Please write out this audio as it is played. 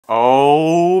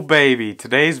Oh baby,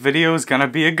 today's video is gonna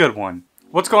be a good one.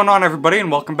 What's going on everybody, and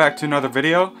welcome back to another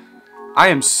video. I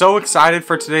am so excited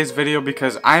for today's video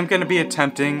because I'm gonna be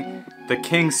attempting the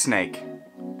king snake.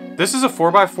 This is a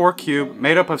 4x4 cube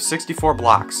made up of 64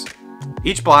 blocks.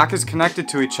 Each block is connected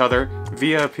to each other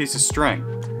via a piece of string.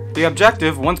 The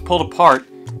objective, once pulled apart,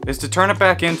 is to turn it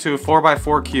back into a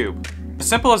 4x4 cube. As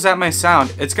simple as that may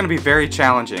sound, it's gonna be very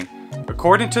challenging.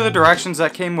 According to the directions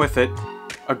that came with it,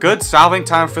 a good solving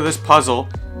time for this puzzle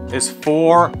is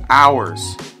 4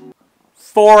 hours.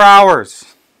 4 hours!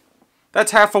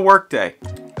 That's half a workday.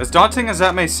 As daunting as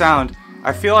that may sound,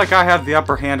 I feel like I have the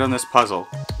upper hand on this puzzle.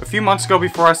 A few months ago,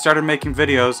 before I started making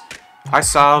videos, I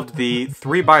solved the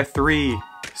 3x3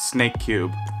 snake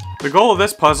cube. The goal of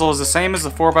this puzzle is the same as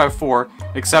the 4x4,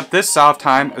 except this solve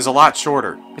time is a lot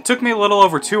shorter. It took me a little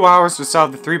over 2 hours to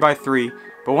solve the 3x3,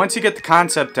 but once you get the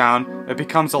concept down, it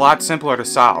becomes a lot simpler to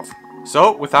solve.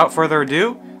 So, without further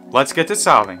ado, let's get to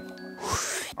solving.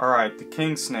 Alright, the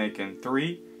king snake in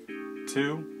 3,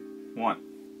 2, 1.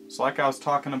 So like I was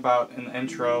talking about in the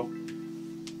intro,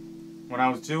 when I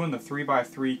was doing the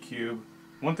 3x3 cube,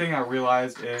 one thing I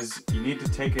realized is you need to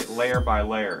take it layer by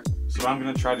layer. So what I'm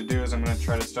going to try to do is I'm going to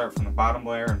try to start from the bottom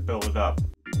layer and build it up.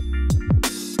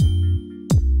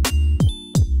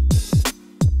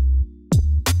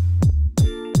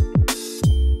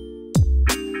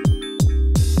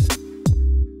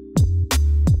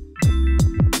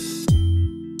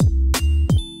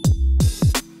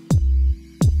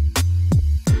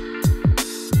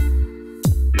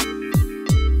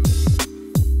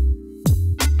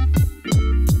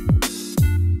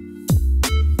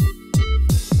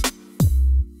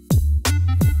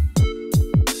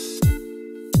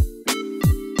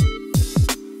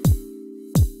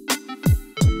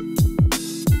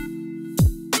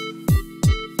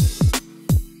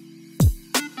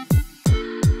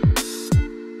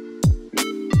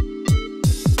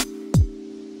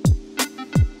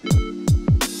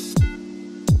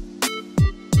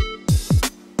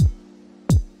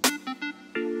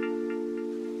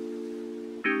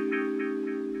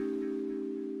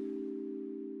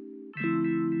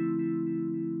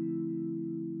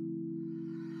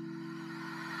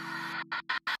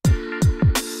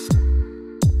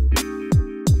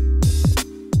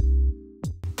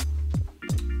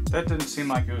 That didn't seem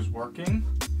like it was working,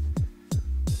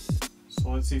 so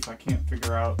let's see if I can't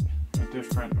figure out a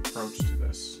different approach to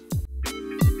this.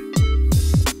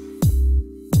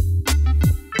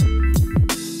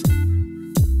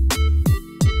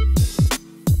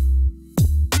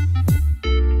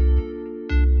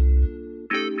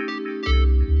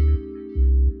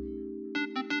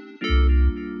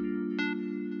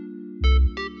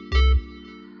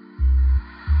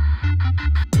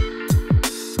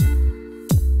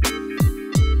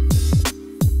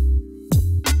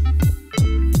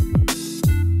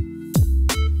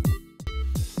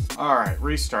 Alright,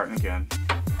 restarting again.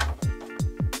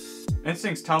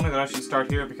 Instincts tell me that I should start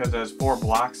here because it has 4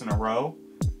 blocks in a row.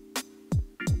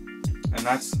 And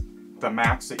that's the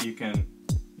max that you can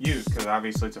use because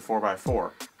obviously it's a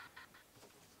 4x4.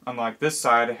 Unlike this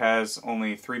side, it has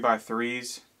only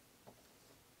 3x3s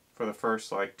for the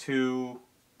first like two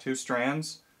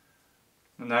strands.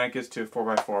 And then it gets to a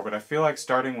 4x4. But I feel like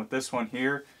starting with this one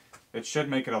here, it should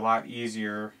make it a lot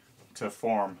easier to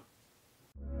form.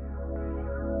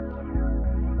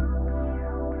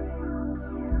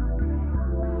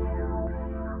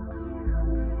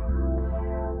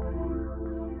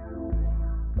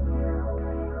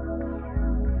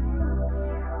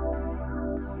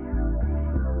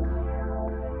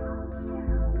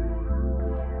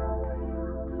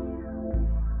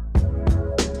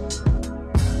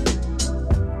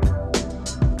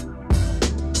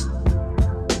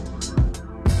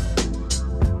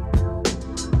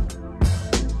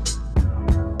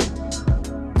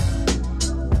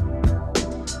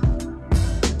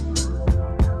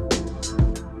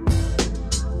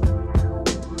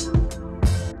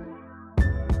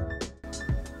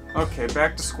 Okay,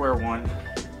 back to square one.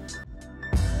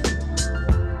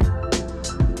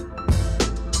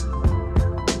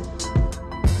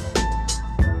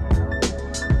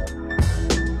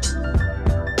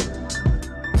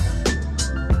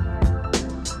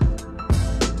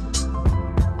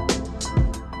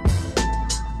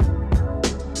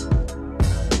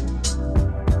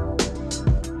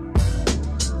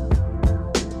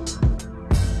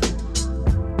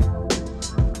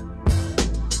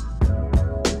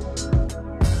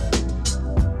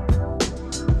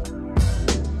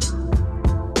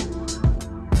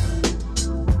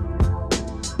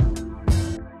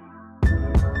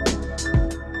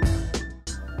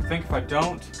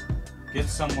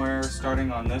 somewhere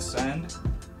starting on this end.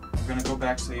 I'm going to go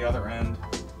back to the other end.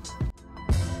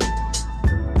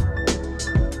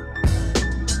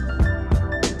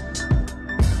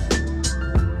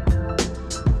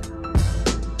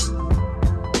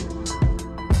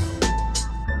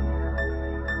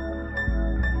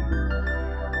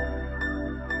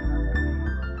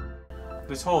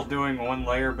 This whole doing one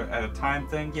layer but at a time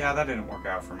thing, yeah, that didn't work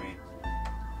out for me.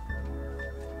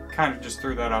 Kind of just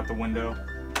threw that out the window.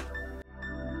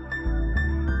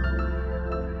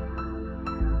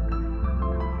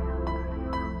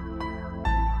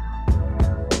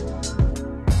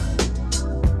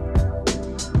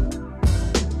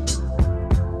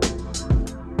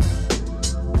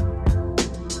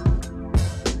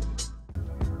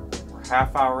 We're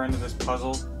half hour into this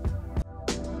puzzle.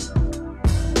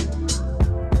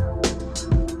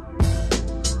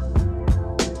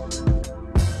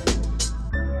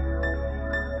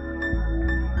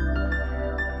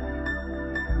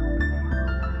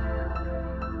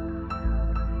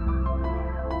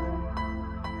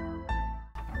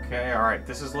 Okay, alright,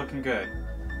 this is looking good.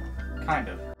 Kind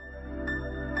of.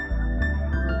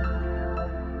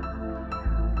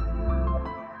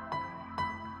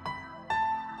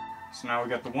 So now we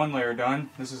got the one layer done.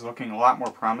 This is looking a lot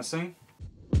more promising.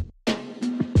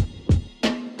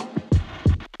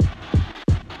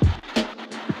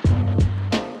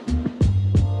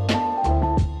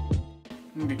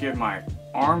 Need to give my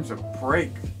arms a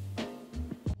break.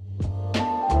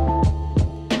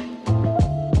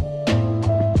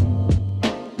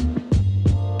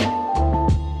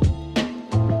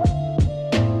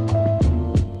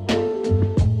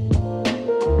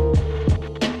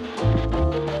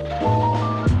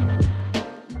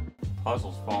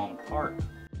 Puzzle's falling apart.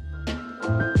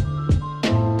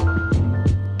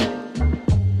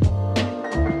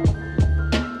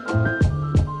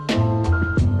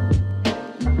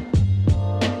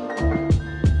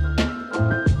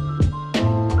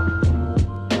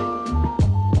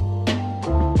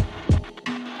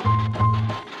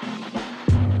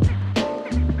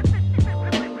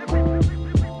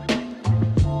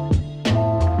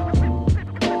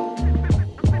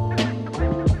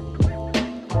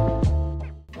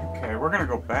 We're gonna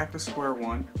go back to square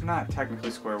one. Not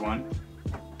technically square one.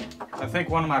 I think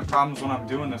one of my problems when I'm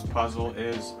doing this puzzle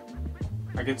is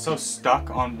I get so stuck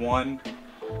on one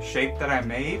shape that I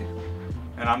made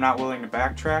and I'm not willing to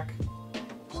backtrack.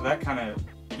 So that kind of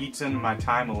eats into my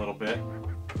time a little bit.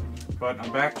 But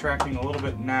I'm backtracking a little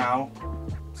bit now,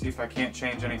 see if I can't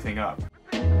change anything up.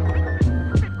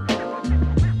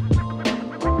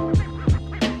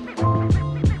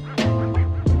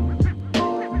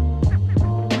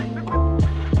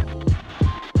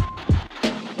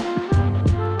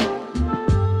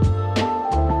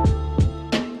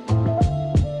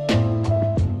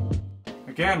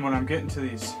 Again, when I'm getting to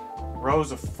these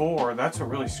rows of 4, that's what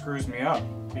really screws me up,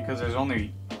 because there's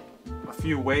only a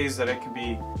few ways that it can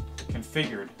be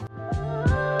configured.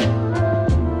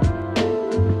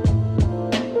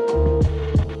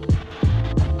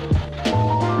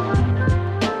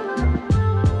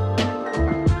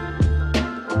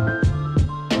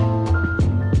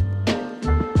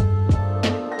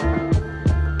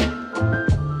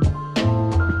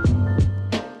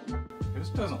 This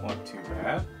doesn't look too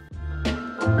bad.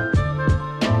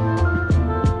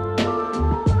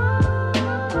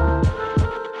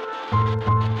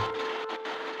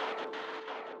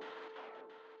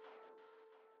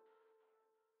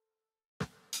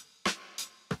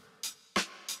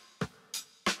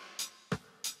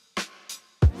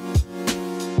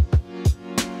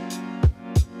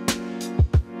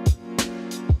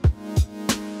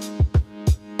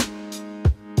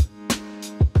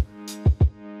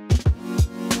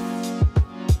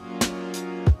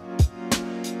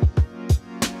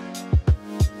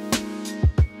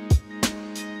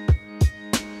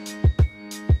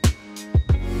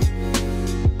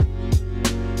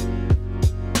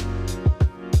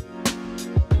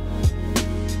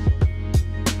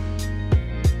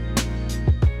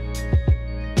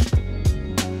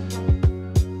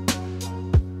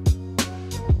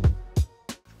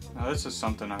 This is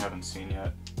something I haven't seen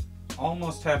yet.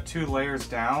 Almost have 2 layers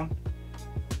down,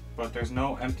 but there's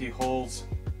no empty holes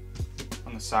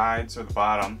on the sides or the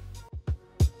bottom.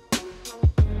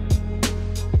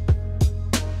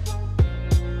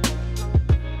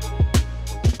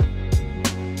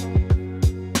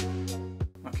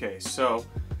 Okay, so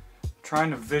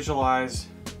trying to visualize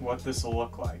what this will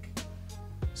look like.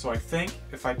 So I think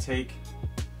if I take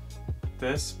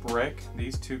this brick,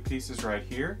 these 2 pieces right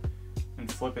here,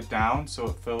 and flip it down so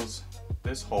it fills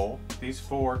this hole, these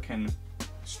 4 can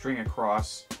string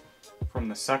across from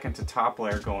the second to top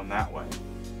layer going that way.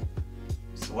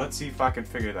 So let's see if I can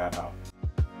figure that out.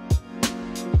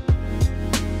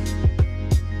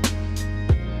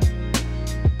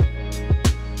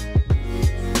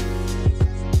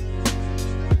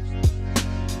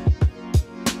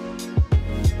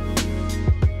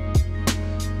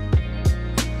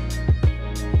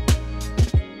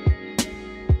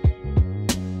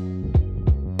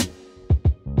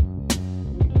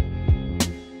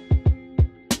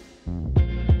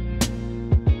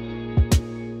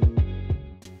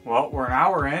 Well, we're an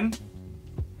hour in,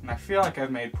 and I feel like I've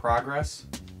made progress.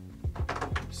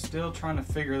 Still trying to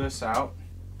figure this out.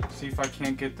 See if I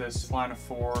can't get this line of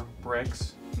 4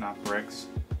 bricks, not bricks,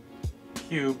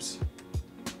 cubes,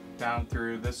 down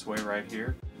through this way right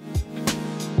here.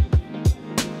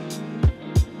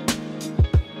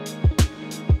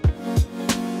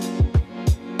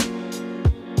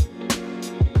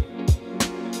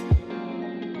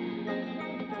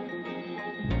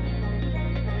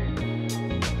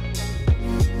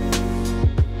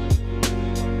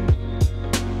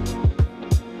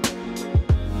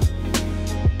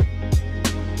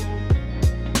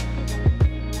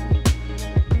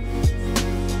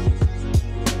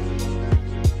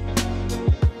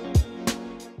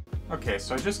 Okay,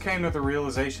 so I just came to the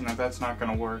realization that that's not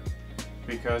going to work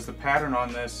because the pattern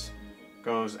on this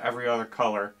goes every other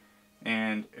color,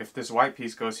 and if this white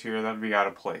piece goes here, that would be out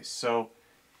of place. So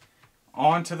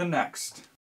on to the next.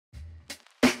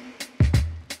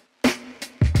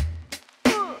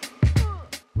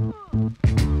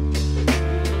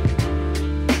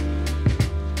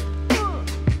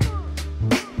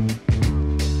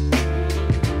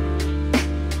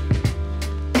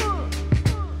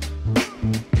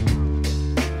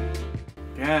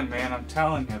 Again, man, I'm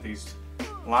telling you, these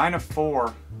line of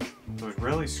 4 would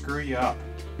really screw you up.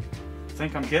 I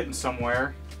think I'm getting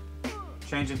somewhere,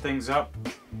 changing things up,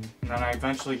 and then I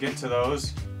eventually get to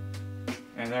those,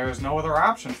 and there is no other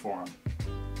option for them.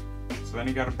 So then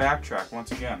you got to backtrack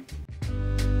once again.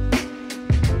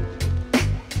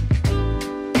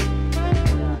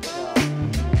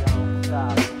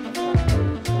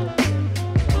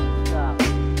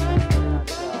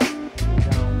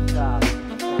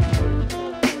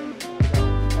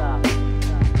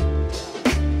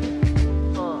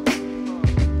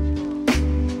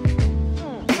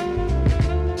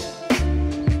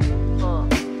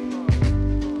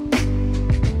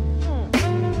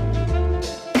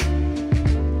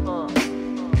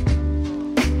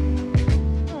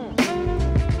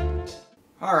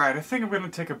 Alright, I think I'm going to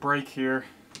take a break here.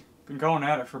 Been going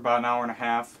at it for about an hour and a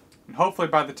half. And hopefully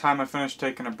by the time I finish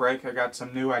taking a break, I got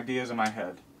some new ideas in my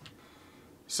head.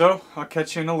 So, I'll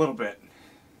catch you in a little bit.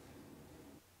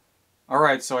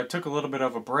 Alright, so I took a little bit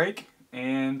of a break,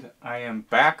 and I am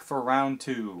back for round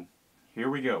 2. Here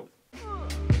we go.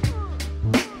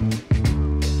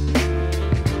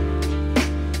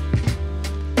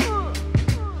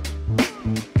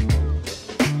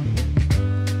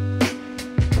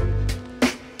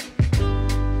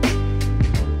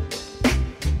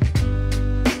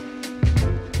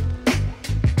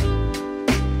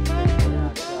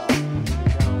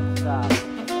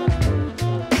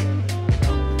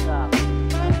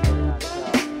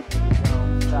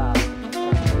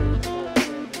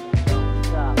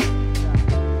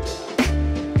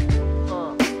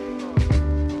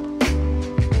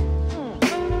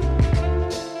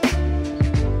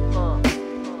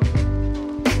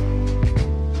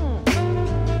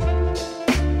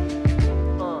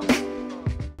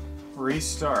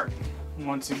 Restart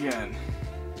once again.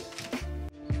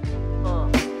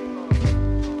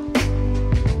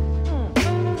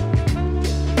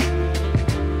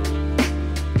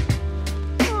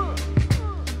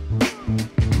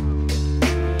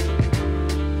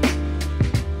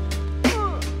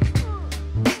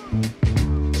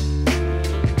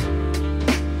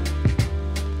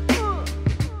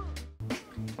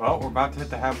 Well, we're about to hit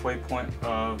the halfway point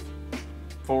of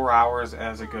 4 hours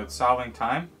as a good solving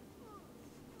time.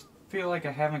 Feel like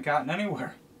I haven't gotten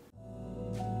anywhere.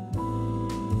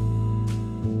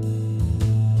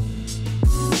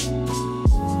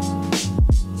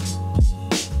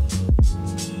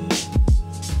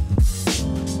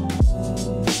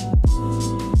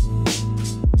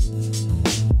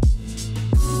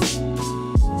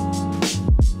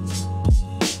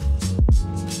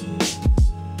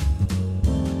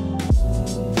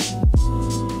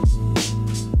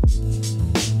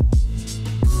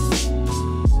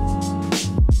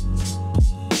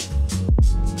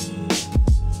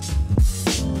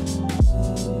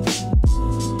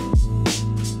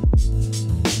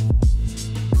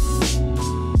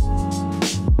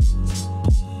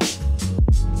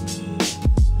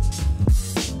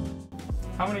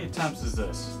 many attempts is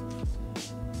this?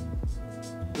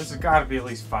 This has got to be at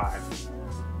least 5.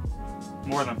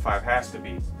 More than 5 has to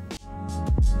be.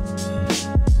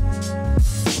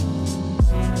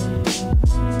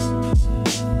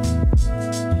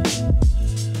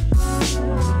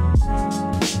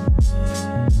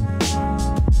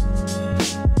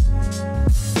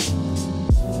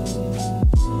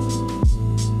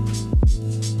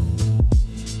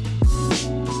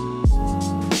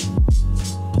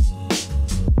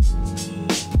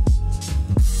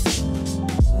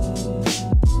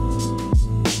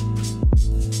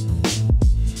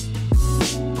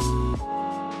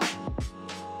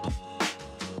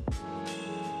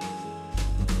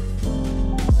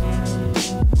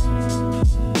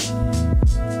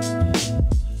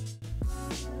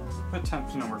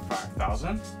 Attempt number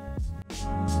 5,000.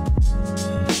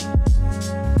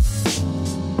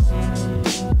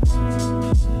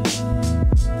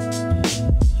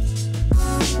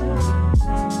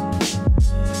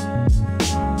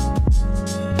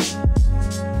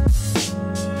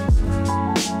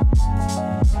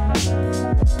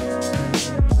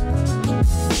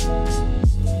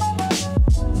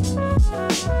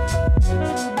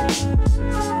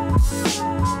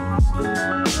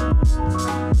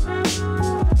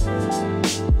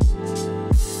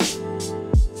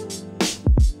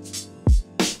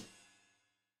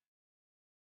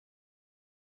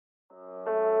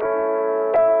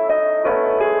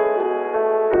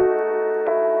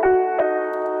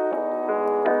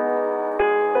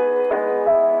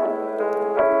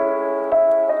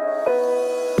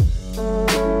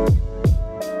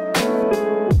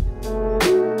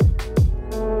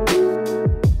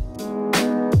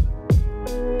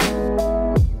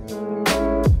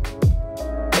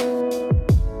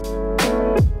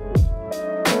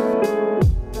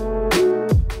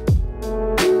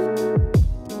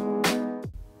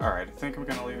 Alright, I think I'm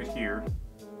going to leave it here.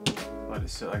 Let it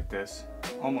sit like this.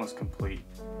 Almost complete.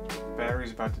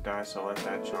 Battery's about to die, so I'll let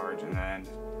that charge, and then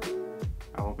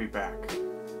I will be back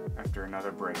after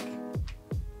another break.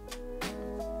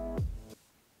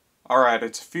 Alright,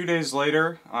 it's a few days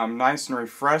later. I'm nice and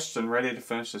refreshed and ready to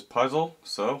finish this puzzle,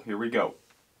 so here we go.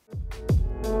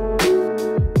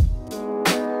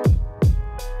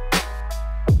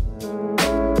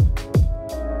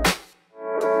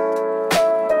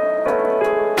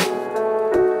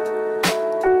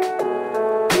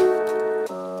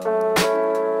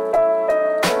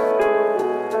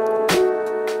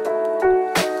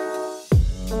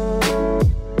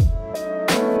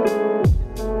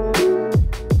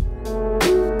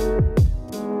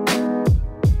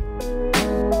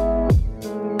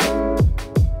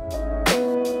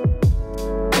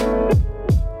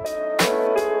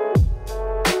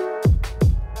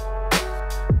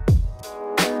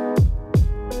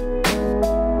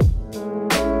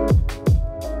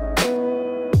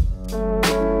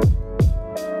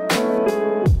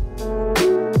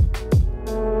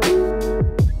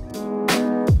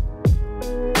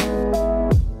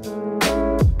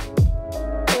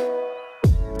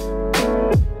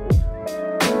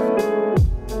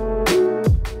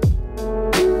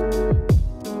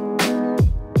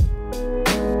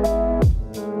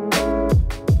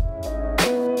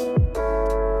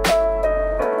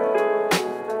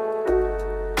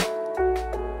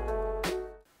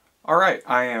 Alright,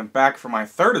 I am back for my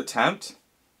third attempt.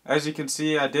 As you can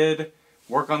see, I did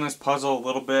work on this puzzle a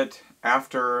little bit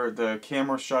after the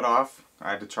camera shut off.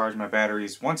 I had to charge my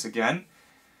batteries once again,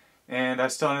 and I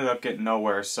still ended up getting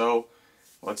nowhere, so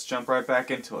let's jump right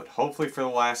back into it, hopefully for the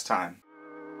last time.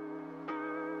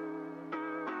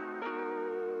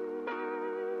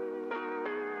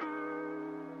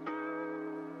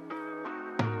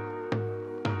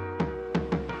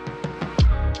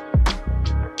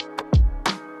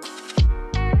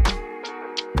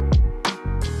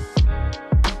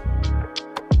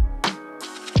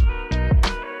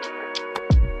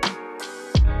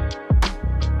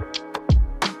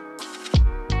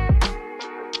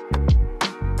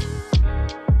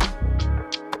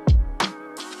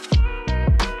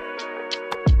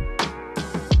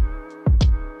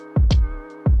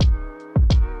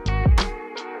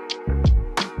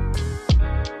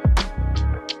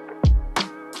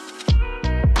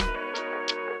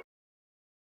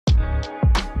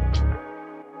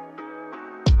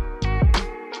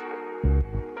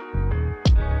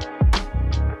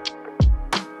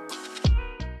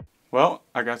 Well,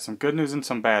 I got some good news and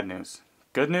some bad news.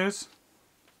 Good news?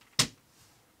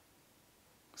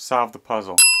 Solved the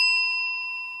puzzle.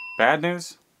 Bad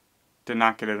news? Did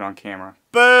not get it on camera.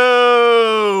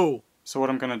 Boo! So what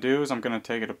I'm going to do is I'm going to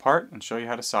take it apart and show you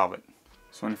how to solve it.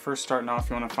 So when you're first starting off,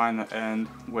 you want to find the end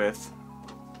with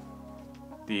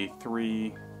the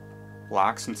 3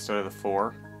 blocks instead of the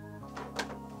 4.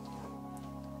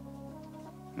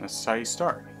 And this is how you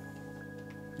start.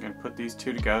 You're going to put these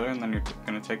 2 together, and then you're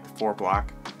going to take the 4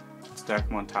 block, stack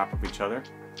them on top of each other.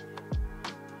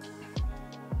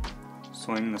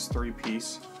 Swing this 3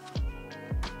 piece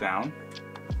down,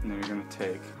 and then you're going to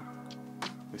take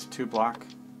this 2 block,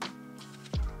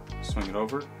 swing it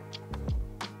over,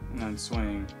 and then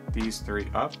swing these 3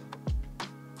 up,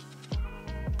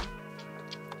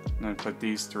 and then put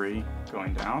these 3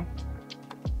 going down,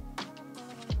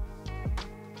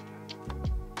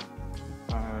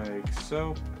 like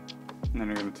so. And then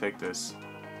you're going to take this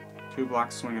 2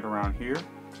 blocks, swing it around here,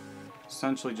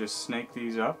 essentially just snake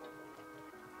these up,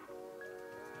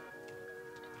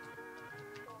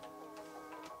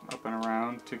 and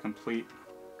around to complete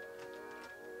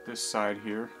this side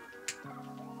here,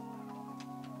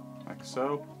 like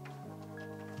so.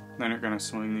 Then you're going to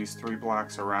swing these 3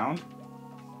 blocks around.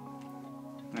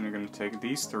 Then you're going to take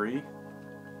these 3,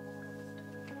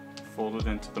 fold it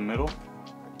into the middle,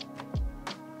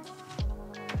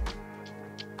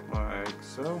 like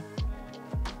so.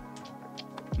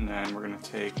 And then we're going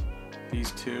to take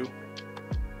these 2,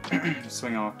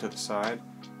 swing off to the side,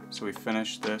 so we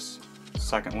finish this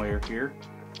second layer here.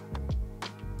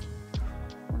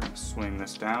 We're going to swing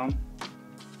this down,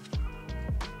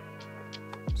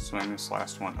 swing this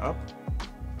last one up,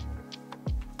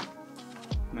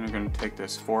 and then you're going to take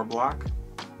this 4 block,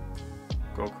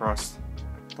 go across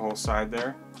the whole side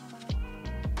there,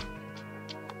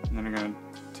 and then you're going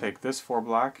to take this 4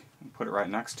 block and put it right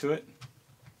next to it,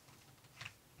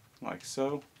 like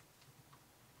so.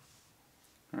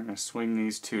 We're going to swing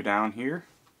these 2 down here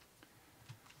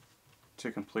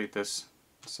to complete this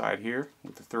side here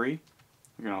with the 3.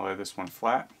 We're going to lay this one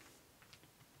flat,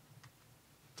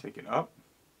 take it up,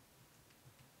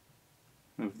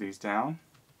 move these down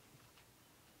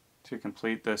to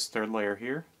complete this 3rd layer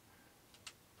here.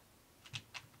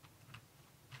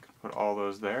 Put all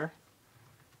those there.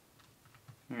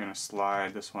 You're going to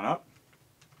slide this one up,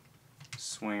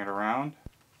 swing it around,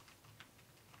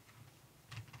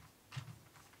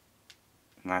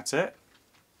 and that's it.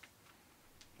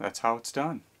 That's how it's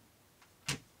done.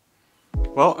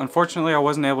 Well, unfortunately I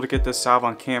wasn't able to get this solved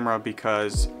on camera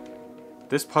because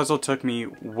this puzzle took me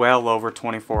well over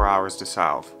 24 hours to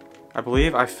solve. I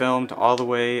believe I filmed all the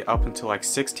way up until like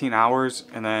 16 hours,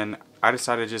 and then I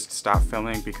decided just to stop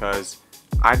filming because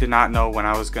I did not know when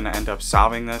I was going to end up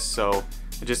solving this, so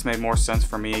it just made more sense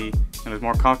for me and it was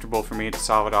more comfortable for me to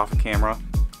solve it off of camera.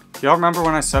 Y'all remember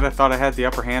when I said I thought I had the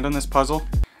upper hand on this puzzle?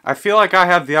 I feel like I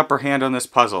have the upper hand on this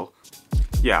puzzle.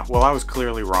 Yeah, well, I was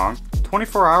clearly wrong.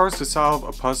 24 hours to solve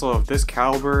a puzzle of this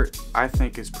caliber, I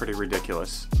think is pretty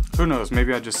ridiculous. Who knows,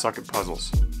 maybe I just suck at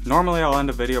puzzles. Normally I'll end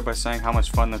a video by saying how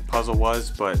much fun this puzzle was,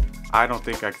 but I don't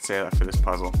think I could say that for this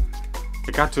puzzle.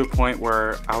 It got to a point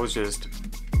where I was just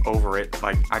over it,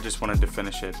 like I just wanted to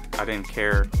finish it. I didn't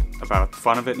care about the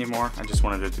fun of it anymore, I just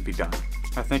wanted it to be done.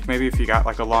 I think maybe if you got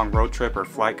like a long road trip or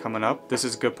flight coming up, this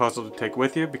is a good puzzle to take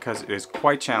with you because it is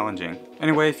quite challenging.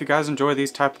 Anyway, if you guys enjoy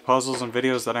these type of puzzles and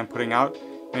videos that I'm putting out,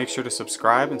 make sure to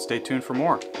subscribe and stay tuned for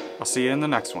more. I'll see you in the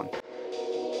next one.